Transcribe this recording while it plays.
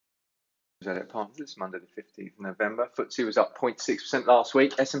Zodiac Partners. It's Monday the 15th of November. FTSE was up 0.6% last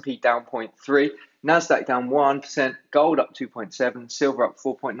week. S&P down 0.3%. Nasdaq down 1%. Gold up 2.7%. Silver up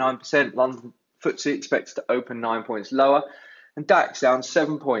 4.9%. London FTSE expects to open 9 points lower. And DAX down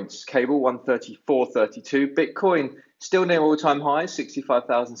 7 points. Cable 134.32. Bitcoin still near all-time highs,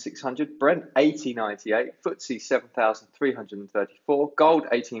 65,600. Brent 80.98. FTSE 7,334. Gold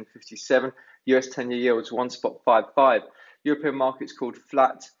 18.57. US 10-year yields 1.55. European markets called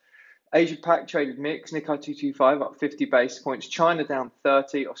flat. Asia Pac traded mixed. Nikkei 225 up 50 basis points. China down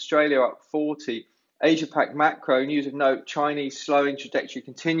 30. Australia up 40. Asia Pac macro news of note: Chinese slowing trajectory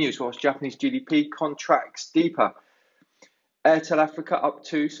continues whilst Japanese GDP contracts deeper. Airtel Africa up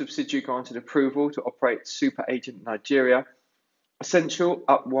 2. Subsidiary granted approval to operate super agent Nigeria. Essential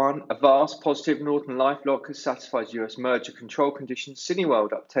up 1. Avast positive. Northern LifeLock has satisfied US merger control conditions.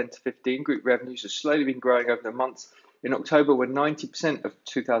 Cineworld up 10 to 15. Group revenues have slowly been growing over the months. In October, we're 90% of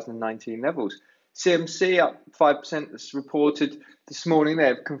 2019 levels. CMC up 5%. That's reported this morning. They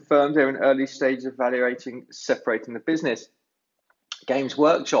have confirmed they're in early stages of evaluating separating the business. Games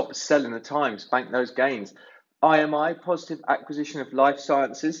Workshop selling the Times. Bank those gains. IMI positive acquisition of Life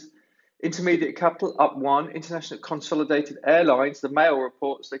Sciences. Intermediate Capital up 1. International Consolidated Airlines. The Mail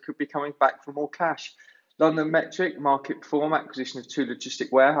reports they could be coming back for more cash. London Metric market form acquisition of 2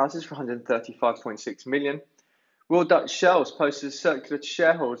 logistic warehouses for 135.6 million. Royal Dutch Shells posted a circular to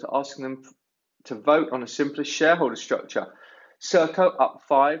shareholders asking them to vote on a simpler shareholder structure. Serco up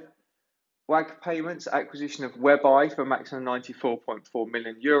 5. WAG Payments acquisition of WebEye for a maximum 94.4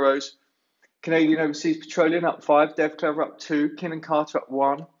 million euros. Canadian Overseas Petroleum up 5. DevClever up 2. Kin & Carter up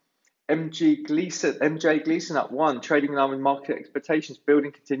 1. MJ Gleeson up 1. Trading in line with market expectations.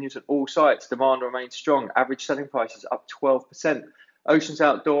 Building continues at all sites. Demand remains strong. Average selling prices up 12%. Oceans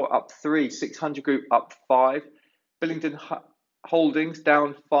Outdoor up 3. 600 Group up 5. Billington Holdings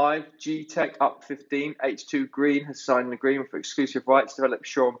down 5. G-Tech up 15. H2 Green has signed an agreement for exclusive rights to develop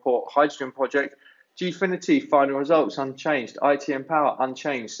Shoreham hydrogen project. Gfinity final results unchanged. ITM Power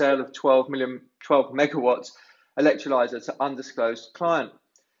unchanged. Sale of 12 megawatts electrolyzer to undisclosed client.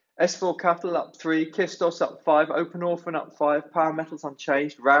 S4 Capital up 3. Kistos up 5. Open Orphan up 5. Power Metals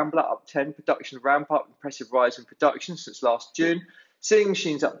unchanged. Rambler up 10. Production ramp up. Impressive rise in production since last June. Seeing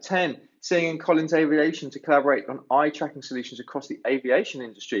Machines up 10. Seeing and Collins Aviation to collaborate on eye tracking solutions across the aviation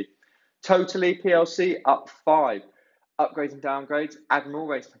industry. Totally PLC up 5. Upgrades and downgrades. Admiral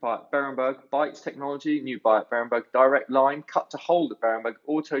race to buy at Berenberg. Bytes Technology new buy at Berenberg. Direct Line cut to hold at Berenberg.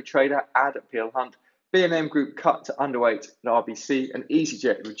 Auto Trader add at Peel Hunt. B&M Group cut to underweight at RBC. And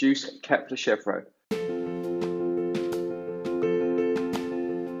EasyJet reduce at Kepler Chevron.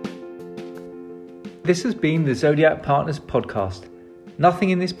 This has been the Zodiac Partners podcast. Nothing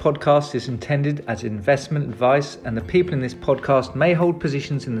in this podcast is intended as investment advice, and the people in this podcast may hold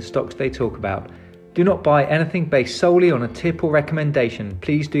positions in the stocks they talk about. Do not buy anything based solely on a tip or recommendation.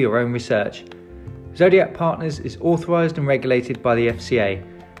 Please do your own research. Zodiac Partners is authorised and regulated by the FCA.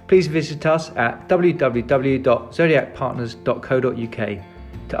 Please visit us at www.zodiacpartners.co.uk.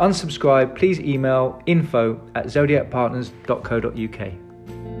 To unsubscribe, please email info@zodiacpartners.co.uk.